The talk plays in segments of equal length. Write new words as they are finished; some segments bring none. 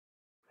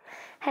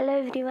Hello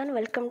everyone,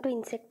 welcome to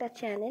Insecta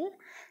channel.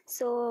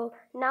 So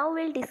now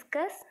we'll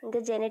discuss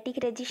the genetic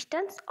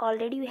resistance.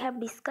 Already we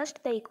have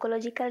discussed the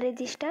ecological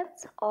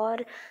resistance or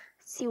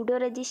pseudo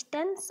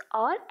resistance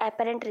or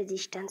apparent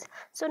resistance.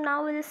 So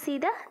now we'll see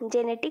the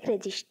genetic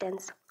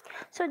resistance.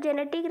 So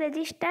genetic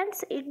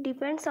resistance, it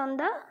depends on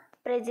the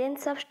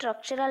presence of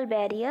structural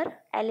barrier,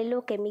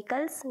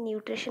 allelochemicals,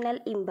 nutritional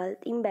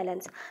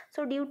imbalance.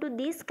 So due to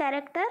this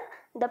character,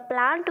 the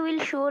plant will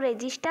show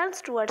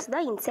resistance towards the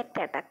insect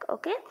attack.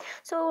 Okay,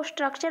 so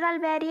structural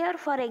barrier,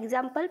 for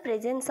example,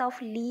 presence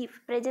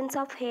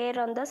of hair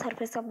on the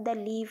surface of the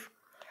leaf.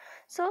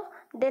 So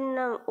then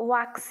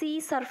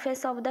waxy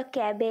surface of the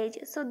cabbage,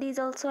 so these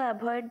also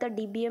avoid the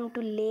DBM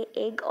to lay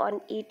egg on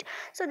it.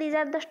 So these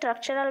are the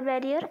structural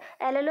barrier.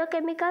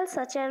 Allelochemicals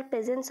such as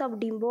presence of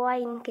dimboa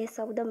in case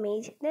of the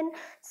maize. Then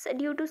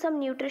due to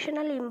some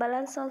nutritional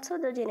imbalance also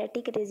the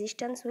genetic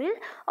resistance will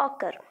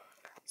occur.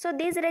 So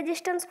these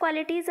resistance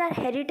qualities are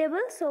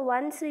heritable. So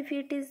once if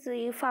it is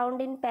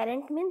found in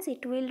parent, means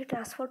it will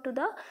transfer to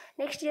the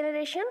next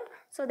generation.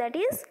 So that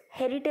is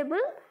heritable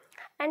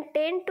and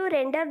tend to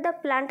render the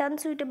plant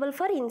unsuitable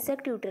for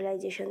insect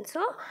utilization.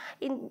 So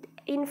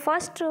in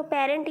first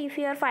parent, if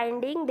you are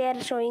finding they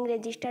are showing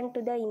resistant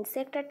to the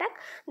insect attack,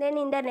 then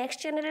in the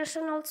next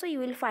generation also you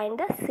will find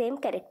the same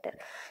character.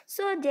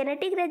 So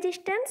genetic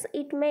resistance,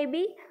 it may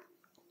be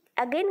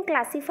again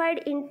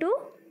classified into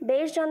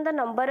based on the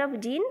number of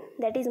gene,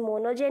 that is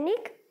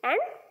monogenic and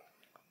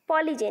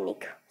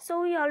polygenic.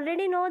 So we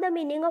already know the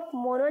meaning of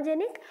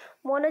monogenic.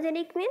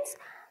 Monogenic means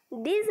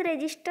this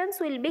resistance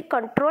will be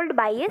controlled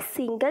by a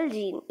single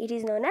gene. It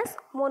is known as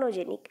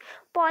monogenic.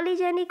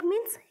 Polygenic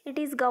means it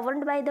is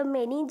governed by the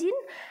many gene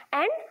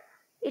and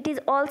it is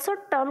also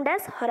termed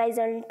as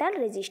horizontal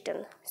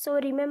resistance. So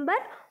remember,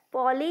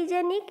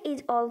 polygenic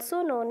is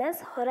also known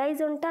as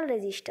horizontal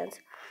resistance.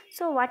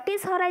 So what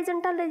is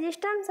horizontal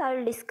resistance? I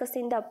will discuss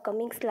in the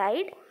upcoming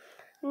slide.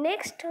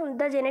 Next,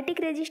 the genetic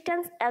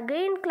resistance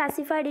again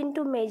classified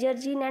into major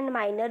gene and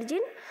minor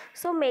gene.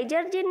 So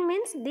major gene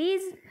means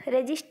these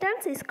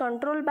resistance is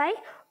controlled by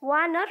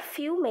one or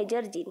few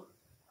major gene,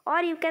 or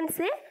you can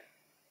say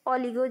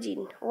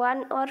oligogene.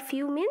 One or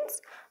few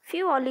means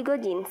few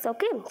oligogenes.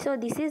 Okay, so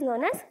this is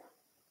known as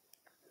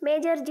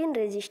major gene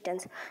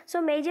resistance.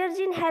 So major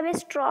gene have a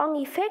strong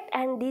effect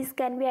and these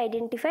can be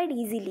identified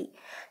easily.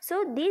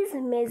 So these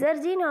major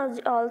gene are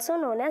also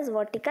known as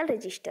vertical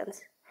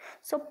resistance.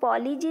 So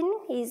polygene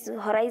is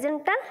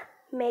horizontal,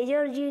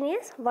 major gene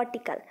is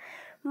vertical.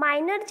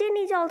 Minor gene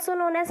is also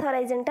known as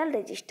horizontal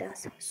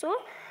resistance. So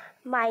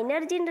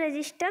minor gene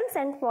resistance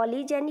and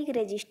polygenic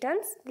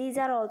resistance, these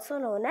are also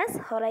known as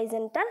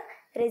horizontal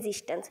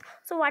resistance.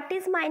 So what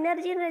is minor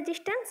gene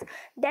resistance?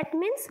 That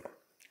means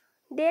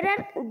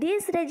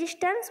this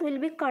resistance will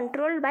be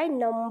controlled by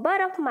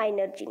number of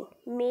minor gene.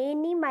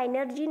 Many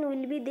minor gene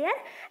will be there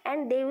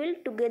and they will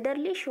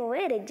togetherly show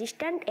a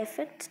resistant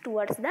effects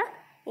towards the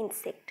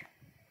insect.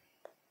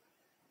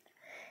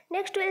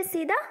 Next we will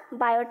see the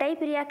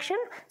biotype reaction.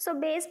 So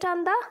based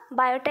on the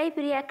biotype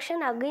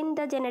reaction, again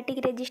the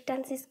genetic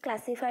resistance is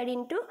classified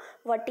into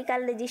vertical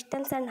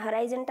resistance and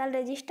horizontal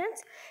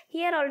resistance.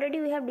 Here already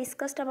we have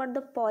discussed about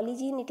the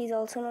polygene, it is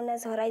also known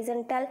as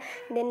horizontal.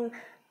 Then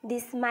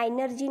this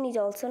minor gene is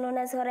also known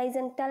as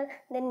horizontal.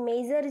 Then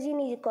major gene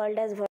is called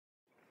as vertical.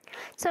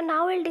 So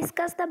now we'll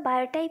discuss the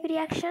biotype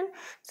reaction.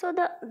 So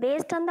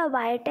based on the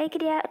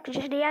biotype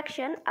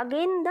reaction,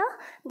 again the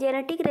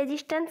genetic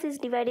resistance is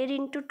divided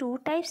into two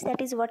types, that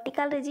is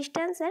vertical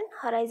resistance and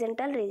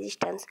horizontal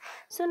resistance.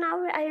 So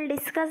now I will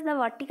discuss the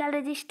vertical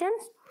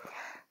resistance.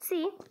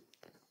 See,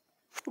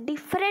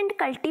 different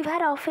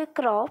cultivar of a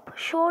crop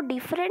show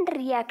different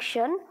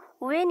reaction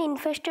when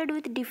infested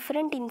with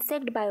different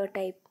insect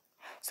biotype.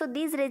 So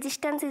this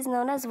resistance is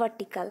known as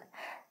vertical.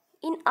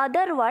 In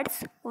other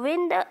words,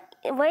 when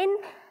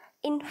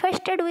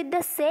infested with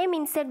the same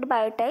insect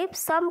biotype,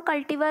 some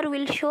cultivar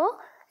will show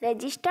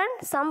resistant,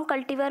 some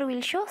cultivar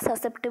will show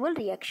susceptible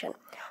reaction.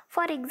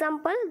 For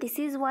example, this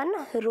is one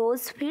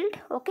rose field.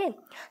 Okay,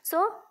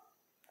 so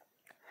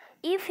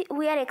if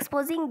we are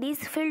exposing this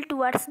field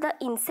towards the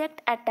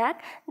insect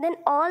attack, then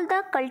all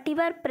the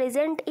cultivar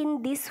present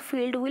in this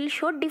field will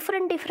show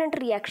different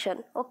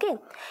reaction. Okay,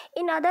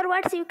 in other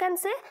words, you can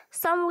say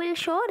some will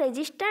show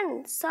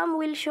resistant, some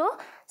will show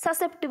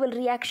susceptible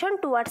reaction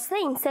towards the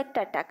insect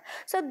attack.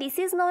 So this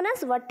is known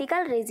as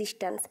vertical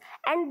resistance,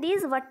 and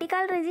this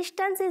vertical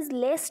resistance is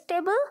less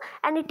stable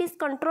and it is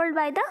controlled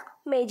by the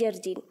major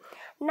gene.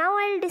 Now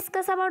I will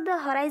discuss about the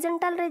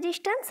horizontal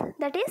resistance,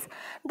 that is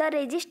the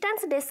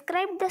resistance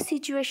describe the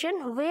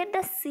situation where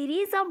the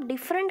series of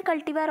different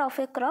cultivar of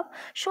a crop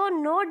show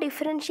no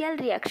differential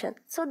reaction.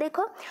 So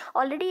देखो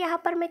already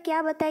यहाँ पर मैं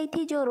क्या बताई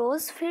थी, जो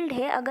रोज field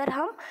है अगर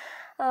हम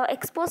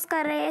एक्सपोज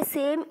कर रहे हैं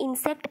सेम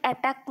इंसेक्ट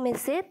अटैक में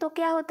से, तो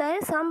क्या होता है,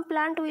 some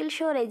plant will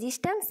show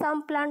resistance,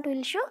 some plant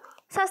will show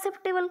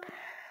susceptible.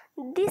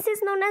 This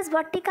is known as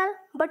vertical,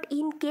 but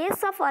in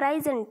case of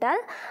horizontal,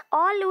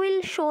 all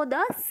will show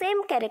the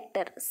same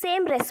character,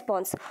 same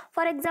response.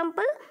 For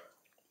example,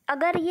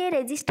 अगर ये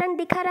resistant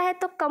दिखा रहा है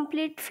तो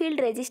complete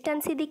field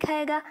resistance ही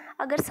दिखाएगा,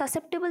 अगर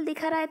susceptible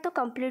दिखा रहा है तो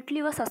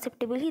कंप्लीटली वो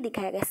ससेप्टेबल ही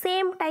दिखाएगा.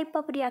 Same type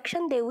of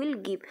reaction they will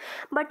give,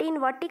 but in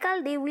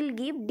vertical they will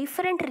give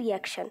different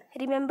reaction.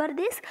 Remember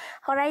this.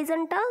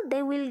 Horizontal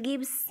they will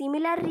give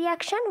similar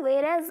reaction,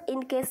 whereas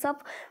in case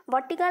of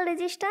vertical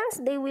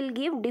resistance they will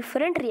give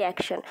different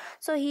reaction.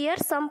 So here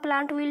some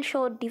plant will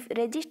show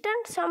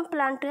resistant, some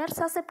plant are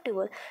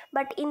susceptible,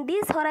 but in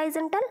this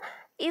horizontal,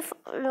 if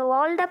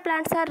all the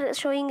plants are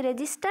showing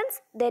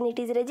resistance, then it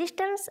is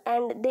resistance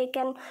and they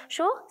can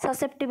show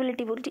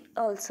susceptibility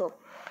also.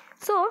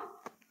 So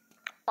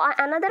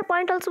another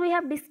point also we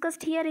have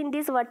discussed here in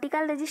this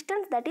vertical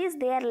resistance, that is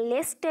they are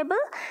less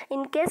stable.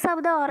 In case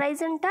of the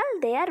horizontal,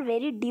 they are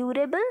very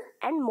durable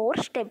and more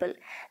stable.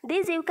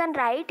 This you can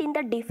write in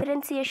the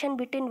differentiation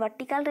between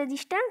vertical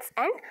resistance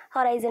and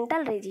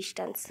horizontal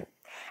resistance.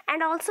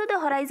 And also the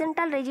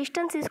horizontal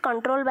resistance is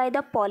controlled by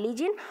the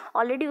polygene.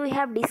 Already we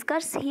have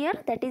discussed here,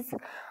 that is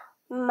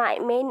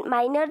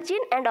minor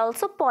gene and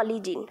also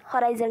polygene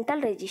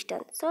horizontal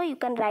resistance. So you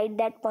can write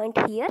that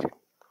point here.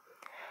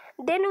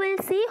 Then we'll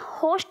see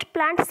host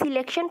plant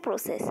selection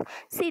process.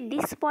 See,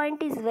 this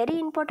point is very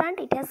important.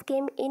 It has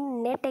came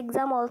in NET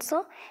exam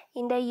also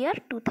in the year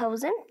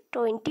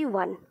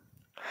 2021.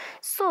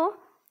 So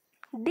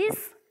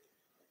this,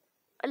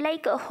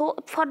 like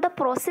for the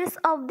process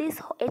of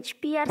this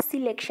HPR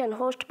selection,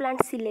 host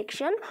plant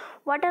selection,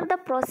 what are the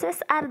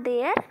process are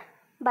there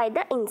by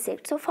the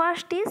insect? So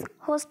first is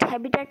host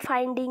habitat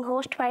finding,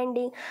 host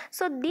finding.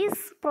 So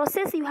this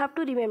process you have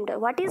to remember.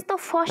 What is the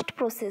first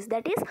process?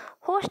 That is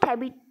host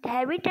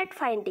habitat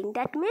finding.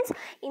 That means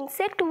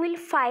insect will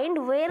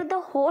find where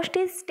the host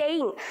is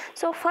staying.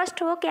 So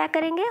first वो क्या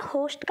करेंगे,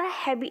 host का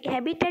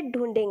habitat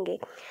ढूंढेंगे.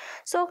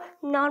 So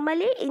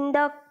normally in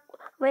the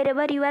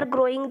wherever you are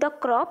growing the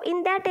crop,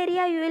 in that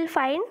area you will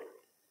find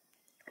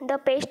the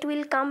pest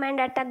will come and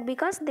attack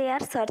because they are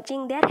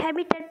searching their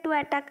habitat to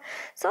attack.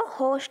 So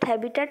host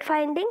habitat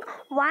finding,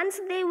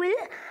 once they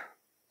will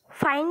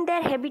find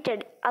their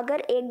habitat, अगर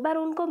एक बार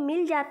उनको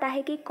मिल जाता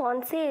है कि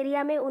कौन से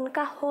area में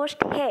उनका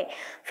होस्ट है,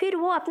 फिर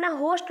वो अपना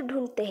होस्ट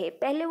ढूंढते हैं.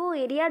 पहले वो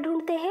एरिया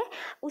ढूंढते हैं,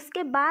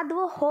 उसके बाद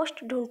वो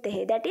होस्ट ढूंढते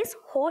हैं. That is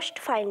host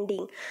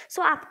finding.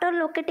 So after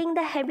locating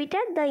the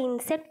habitat, the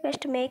insect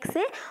pest makes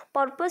a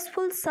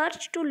purposeful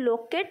search to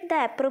locate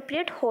the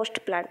appropriate host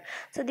plant.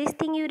 So this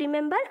thing you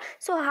remember.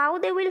 So how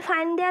they will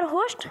find there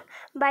host?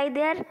 Bye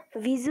there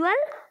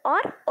visual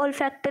और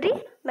olfactory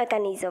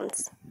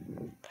mechanisms.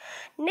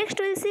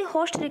 Next will see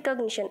host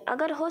recognition.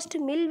 अगर host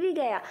मिल भी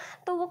गया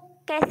तो वो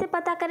कैसे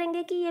पता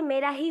करेंगे कि ये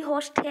मेरा ही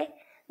होस्ट है?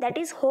 That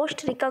is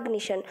host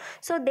recognition.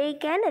 So they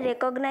can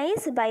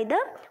recognise by the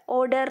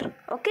order.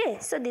 Okay,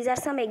 so these are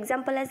some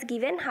example as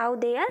given how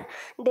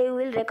they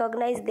will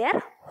recognise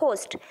there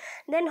host.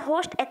 Then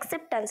host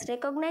acceptance.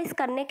 Recognise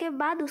करने के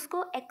बाद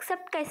उसको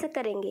एक्सेप्ट कैसे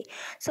करेंगे?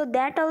 So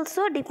that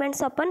also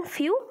depends upon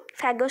few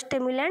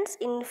phagostimulants.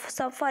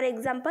 For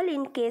example,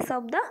 in case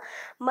of the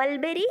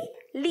mulberry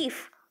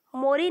leaf,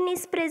 Morin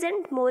is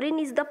present. Morin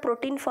is the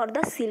protein for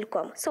the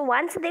silkworm. So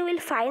once they will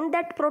find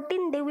that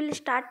protein, they will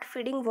start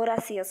feeding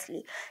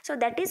voraciously. So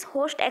that is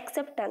host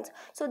acceptance.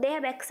 So they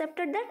have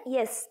accepted that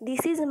yes,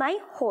 this is my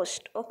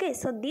host. Okay,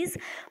 so this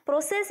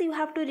process you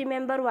have to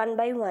remember one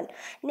by one.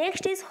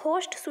 Next is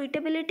host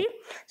suitability.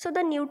 So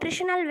the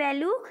nutritional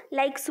value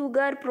like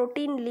sugar,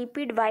 protein,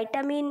 lipid,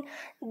 vitamin,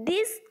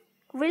 this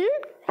will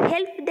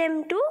help them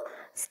to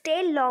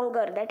stay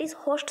longer. That is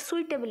host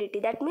suitability.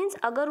 That means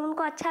अगर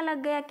उनको अच्छा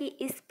लग गया कि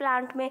इस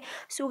plant में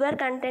sugar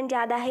content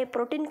ज़्यादा है,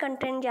 प्रोटीन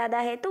कंटेंट ज़्यादा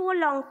है, तो वो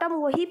लॉन्ग टर्म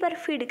वहीं पर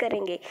फीड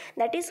करेंगे.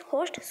 That is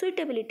host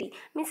suitability.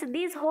 Means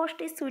this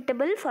host is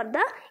suitable for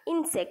the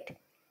insect.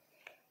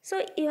 So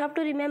you have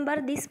to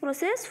remember this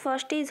process.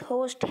 First is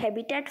host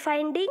habitat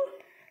finding,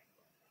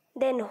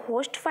 then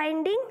host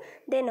finding,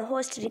 then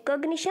host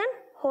recognition,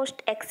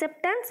 host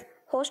acceptance,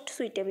 host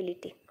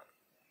suitability.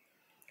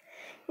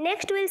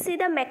 Next we'll see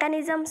the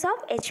mechanisms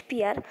of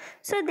HPR.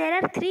 So there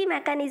are three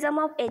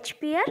mechanisms of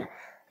HPR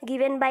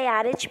given by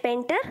R.H.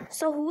 Painter.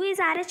 So who is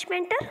R.H.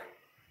 Painter?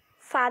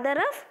 Father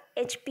of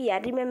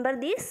HPR. Remember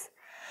this.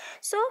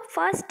 So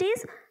first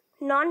is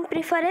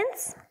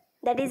non-preference,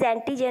 that is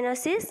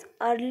antixenosis.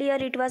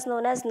 Earlier it was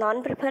known as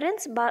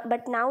non-preference,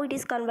 but now it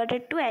is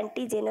converted to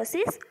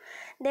antixenosis.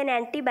 Then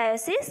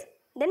antibiosis,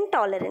 then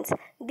tolerance.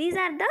 These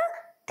are the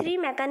three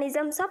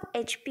mechanisms of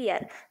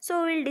HPR.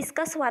 So we will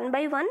discuss one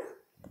by one.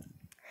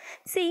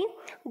 See,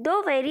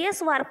 though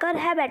various workers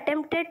have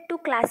attempted to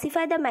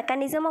classify the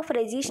mechanism of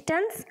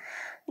resistance,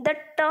 the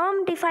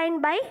term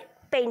defined by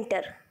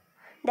Painter,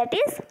 that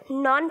is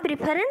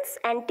non-preference,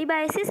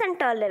 antibiosis and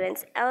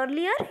tolerance.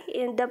 Earlier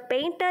in the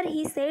Painter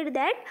he said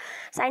that,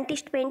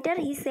 scientist Painter,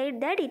 he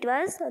said that it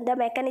was the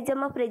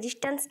mechanism of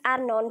resistance are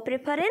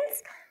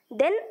non-preference,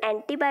 then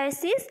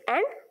antibiosis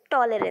and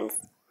tolerance.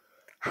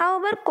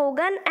 However,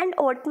 Kogan and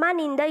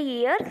Ottman in the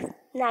year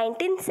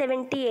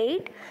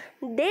 1978,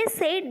 they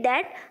said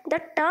that the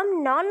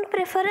term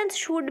non-preference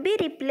should be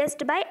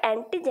replaced by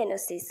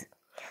antixenosis.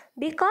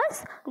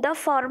 because the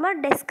former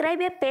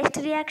describe a pest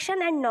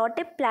reaction and not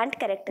a plant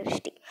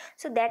characteristic.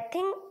 So that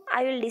thing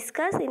I will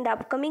discuss in the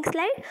upcoming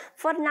slide.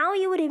 For now,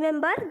 you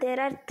remember there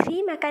are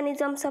three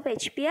mechanisms of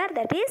HPR,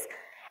 that is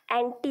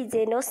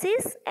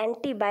antixenosis,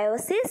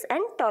 antibiosis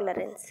and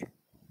tolerance.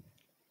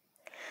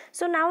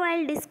 So now I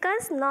will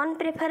discuss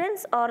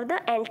non-preference or the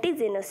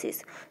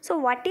antixenosis. So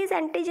what is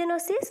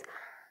antixenosis?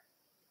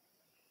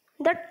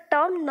 The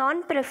term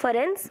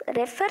non-preference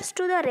refers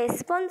to the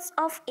response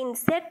of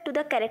insect to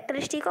the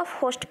characteristic of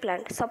host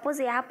plant. Suppose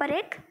यहाँ पर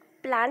एक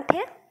plant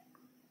है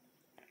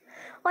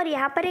और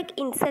यहाँ पर एक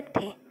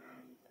insect है.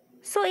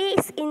 So ये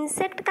इस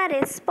insect का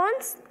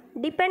response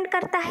डिपेंड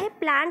करता है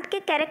प्लांट के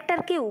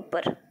कैरेक्टर के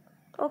ऊपर.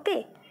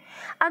 ओके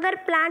अगर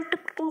प्लांट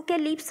के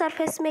लीफ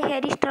सरफेस में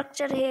हेयरी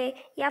स्ट्रक्चर है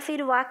या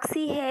फिर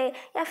वैक्सी है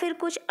या फिर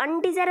कुछ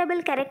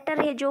अनडिजायरेबल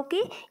कैरेक्टर है जो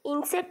कि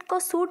इंसेक्ट को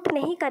सूट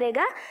नहीं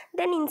करेगा,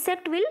 then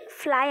insect will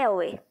fly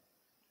away.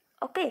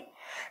 Okay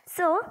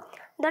so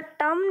the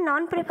term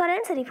non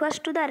preference refers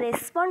to the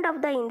response of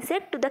the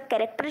insect to the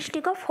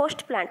characteristic of host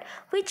plant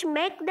which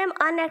make them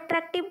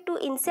unattractive to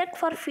insect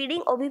for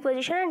feeding,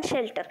 oviposition and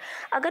shelter.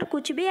 अगर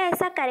कुछ भी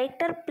ऐसा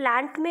character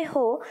plant में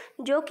हो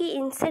जो कि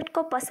insect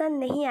को पसंद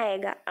नहीं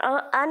आएगा,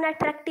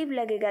 अनअट्रैक्टिव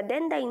लगेगा,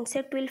 then the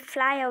insect will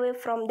fly away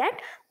from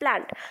that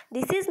plant.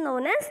 This is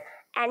known as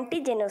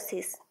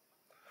एंटीजेनोसिस.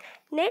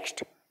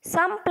 Next,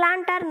 some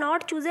plants are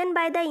not chosen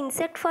by the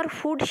insect for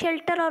food,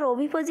 shelter or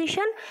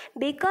oviposition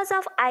because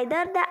of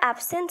either the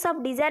absence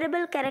of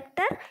desirable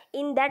character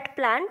in that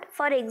plant,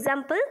 for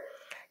example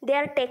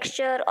their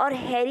texture or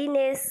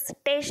hairiness,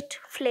 taste,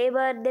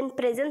 flavor, then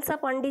presence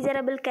of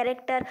undesirable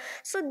character.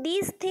 So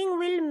these things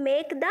will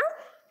make the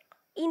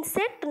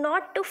insect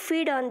not to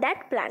feed on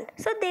that plant,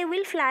 so they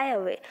will fly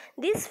away.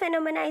 This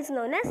phenomena is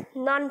known as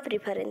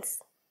non-preference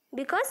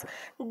because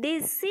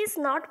this is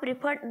not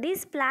preferred,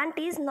 this plant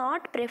is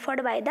not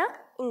preferred by the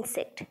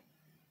insect.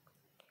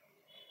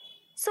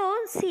 So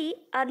see,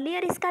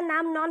 earlier इसका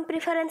नाम non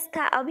preference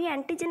था, अभी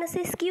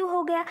एंटीजेनेसिस क्यों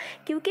हो गया?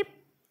 क्योंकि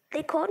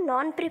देखो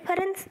non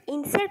preference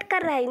insect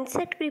कर रहा है,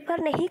 इंसेक्ट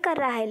प्रीफर नहीं कर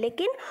रहा है,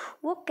 लेकिन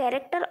वो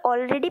कैरेक्टर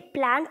ऑलरेडी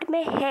प्लांट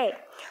में है.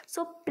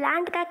 सो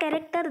प्लांट का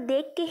कैरेक्टर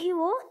देख के ही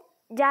वो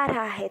जा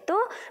रहा है. तो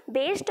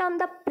based on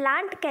the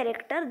plant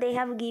character they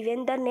have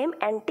given the name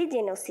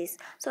एंटीजेनोसिस.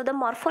 So the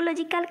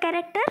morphological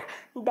character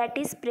that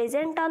is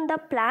present on the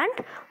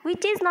plant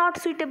which is not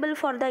suitable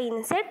for the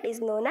insect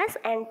is known as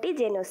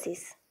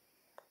एंटीजेनोसिस.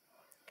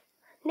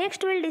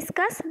 Next we will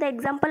discuss the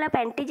example of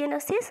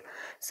antixenosis.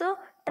 So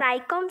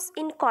trichomes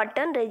in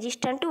cotton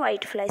resistant to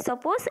whitefly.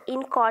 Suppose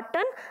in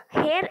cotton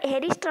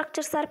hairy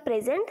structures are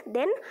present,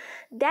 then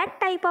that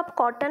type of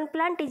cotton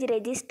plant is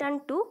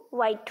resistant to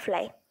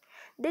whitefly.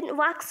 Then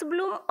wax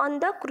bloom on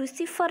the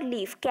crucifer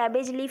leaf,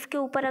 cabbage leaf के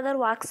ऊपर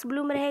अगर wax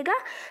bloom रहेगा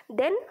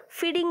then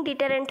feeding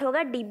deterrent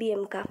होगा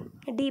DBM का.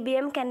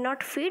 DBM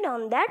cannot feed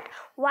on that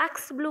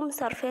wax bloom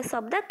surface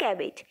of the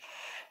cabbage.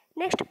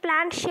 Next,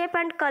 plant shape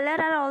and color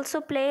are also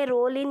play a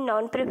role in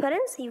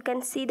non-preference. You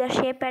can see the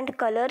shape and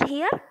color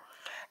here.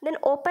 Then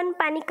open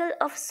panicle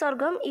of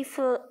sorghum, if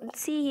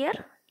see here,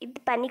 if the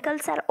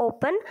panicles are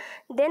open,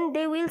 then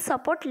they will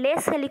support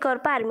less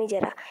Helicoverpa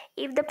armigera.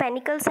 If the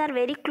panicles are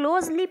very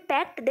closely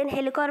packed, then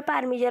Helicoverpa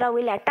armigera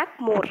will attack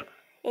more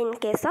in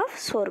case of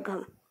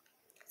sorghum.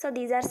 So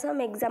these are some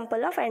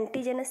example of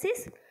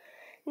antixenosis.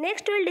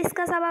 Next we will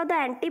discuss about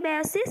the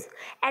antibiosis.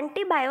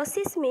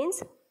 Antibiosis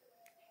means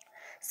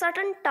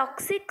certain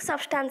toxic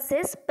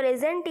substances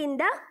present in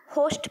the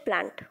host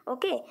plant.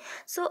 Okay,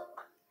 so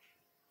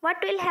what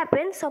will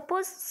happen?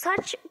 Suppose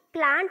such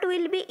plant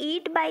will be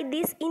eaten by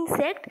this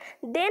insect,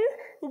 then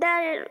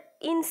the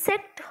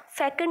insect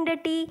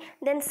fecundity,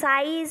 then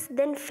size,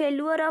 then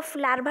failure of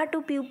larva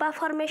to pupa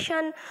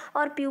formation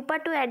or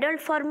pupa to adult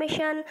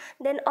formation,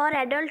 then or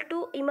adult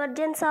to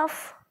emergence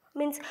of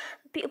means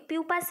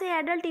pupa से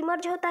adult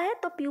emerge होता है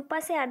तो pupa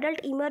से adult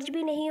emerge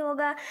भी नहीं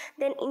होगा,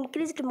 then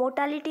increased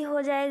mortality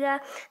हो जाएगा.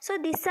 So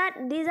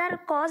these are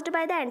caused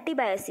by the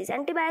antibiosis.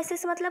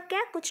 Antibiosis मतलब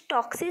क्या? कुछ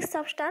टॉक्सिक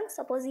सब्सटेंस.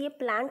 सपोज ये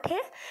प्लांट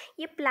है,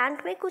 ये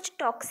प्लांट में कुछ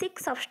टॉक्सिक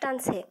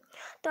सब्सटेंस है,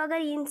 तो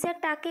अगर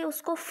इंसेक्ट आके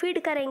उसको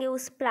फीड करेंगे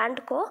उस प्लांट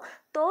को,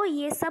 तो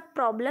ये सब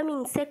प्रॉब्लम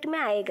इंसेक्ट में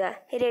आएगा.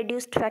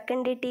 Reduced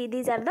फैकेंडिटी,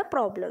 these are the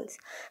problems.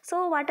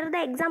 So what are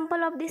the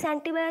example of this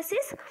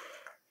antibiosis?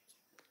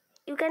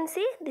 You can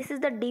see this is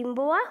the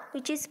dimboa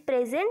which is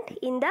present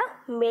in the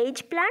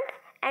maize plant,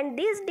 and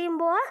this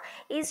dimboa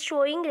is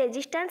showing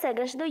resistance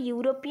against the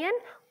European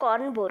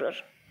corn borer.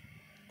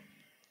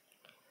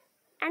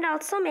 And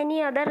also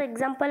many other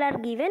examples are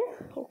given,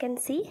 you can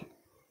see.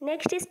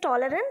 Next is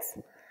tolerance.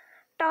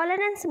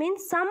 Tolerance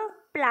means some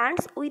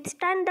plants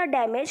withstand the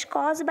damage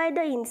caused by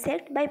the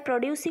insect by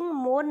producing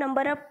more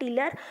number of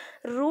tiller,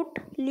 root,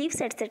 leaves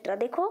etc.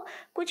 देखो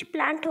कुछ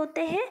plant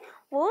होते हैं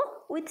वो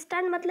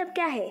withstand मतलब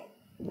क्या है?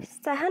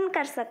 सहन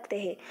कर सकते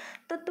हैं.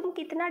 तो तुम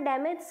कितना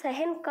डैमेज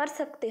सहन कर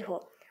सकते हो.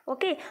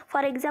 ओके।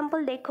 फॉर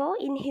एग्जांपल देखो,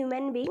 इन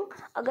ह्यूमन बीइंग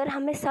अगर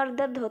हमें सर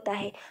दर्द होता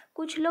है,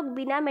 कुछ लोग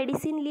बिना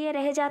मेडिसिन लिए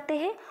रह जाते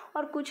हैं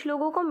और कुछ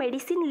लोगों को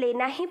मेडिसिन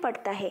लेना ही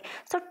पड़ता है।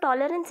 सो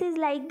टॉलरेंस इज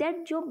लाइक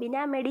दैट, जो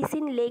बिना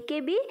मेडिसिन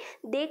लेके भी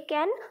they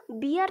can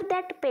bear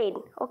that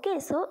pain. Okay,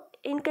 so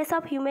in case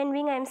of human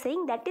being I am saying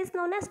that is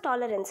known as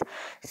tolerance.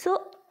 So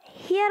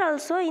here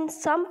also in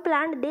some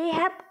plant they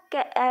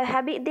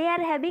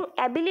are having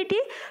ability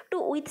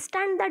to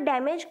withstand the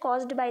damage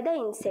caused by the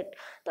insect.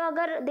 तो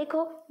अगर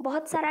देखो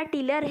बहुत सारा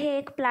tiller है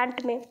एक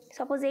plant में,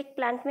 suppose एक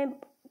plant में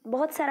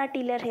बहुत सारा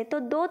टिलर है, तो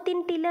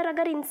 2-3 टिलर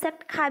अगर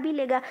इंसेक्ट खा भी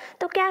लेगा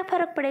तो क्या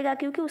फ़र्क पड़ेगा,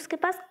 क्योंकि उसके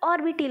पास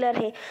और भी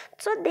टिलर है।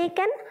 सो they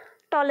can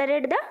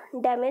tolerate the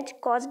damage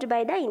caused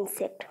by the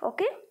insect.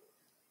 Okay.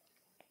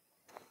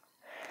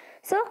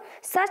 So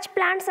such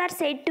plants are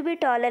said to be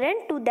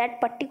tolerant to that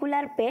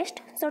particular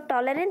pest. So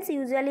tolerance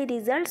usually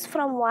results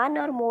from one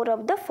or more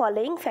of the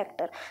following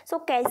factor. So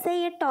कैसे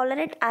ये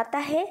tolerate आता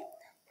है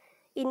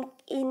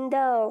in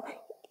the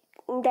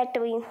that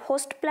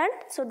host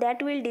plant, so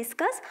that we'll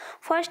discuss.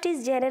 First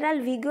is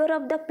general vigor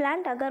of the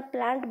plant. अगर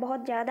plant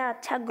बहुत ज़्यादा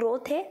अच्छा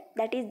growth है,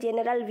 that is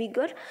general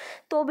vigor,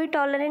 तो भी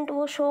tolerant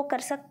वो show कर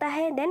सकता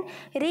है. Then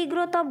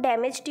regrowth of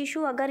damaged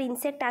tissue, अगर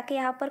insect आके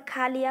यहाँ पर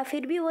खा लिया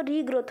फिर भी वो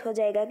regrowth हो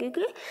जाएगा,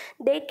 क्योंकि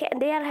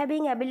they are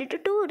having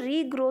ability to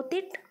regrowth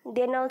it.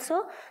 Then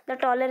also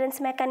the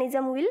tolerance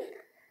mechanism will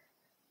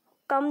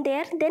come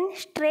there. Then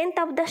strength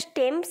of the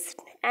stems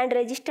and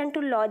resistant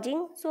to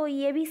lodging. So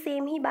ये भी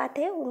सेम ही बात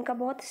है, उनका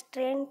बहुत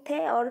स्ट्रेंथ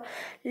है और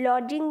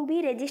लॉजिंग भी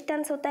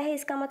रेजिस्टेंस होता है।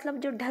 इसका मतलब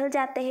जो ढल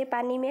जाते हैं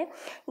पानी में,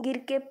 गिर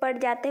के पड़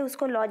जाते हैं,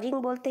 उसको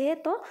लॉजिंग बोलते हैं।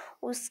 तो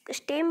उस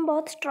स्टेम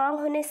बहुत स्ट्रांग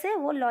होने से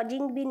वो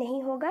लॉजिंग भी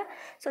नहीं होगा।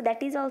 So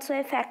that is also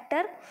a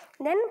factor.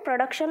 Then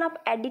production of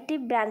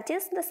additive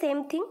branches, the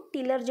same thing,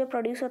 tiller जो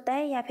प्रोड्यूस होता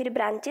है या फिर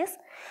branches.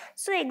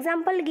 So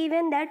example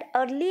given that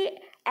early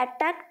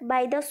attacked by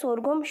the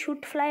sorghum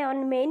shoot fly on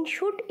main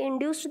shoot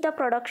induced the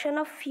production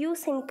of few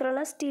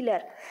synchronous tiller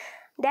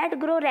that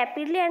grow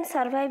rapidly and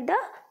survive the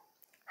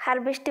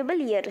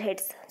harvestable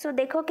earheads. So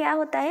देखो क्या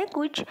होता है,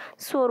 कुछ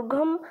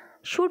sorghum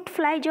shoot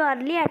fly जो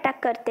early attack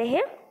करते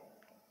हैं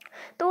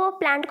तो वो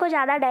प्लांट को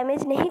ज़्यादा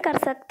डैमेज नहीं कर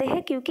सकते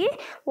हैं, क्योंकि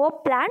वो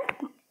प्लांट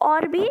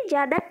और भी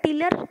ज़्यादा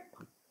टिलर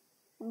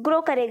ग्रो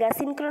करेगा।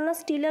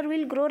 Synchronous tiller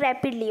will grow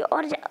rapidly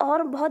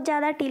और बहुत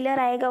ज़्यादा टिलर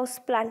आएगा उस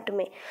प्लांट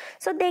में।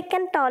 सो they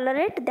can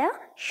tolerate the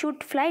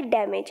shoot fly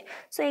damage.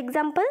 So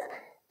example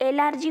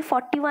LRG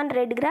 41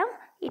 red gram,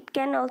 it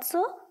can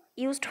also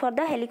used for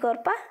the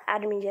हेलिकोर्पा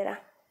armigera.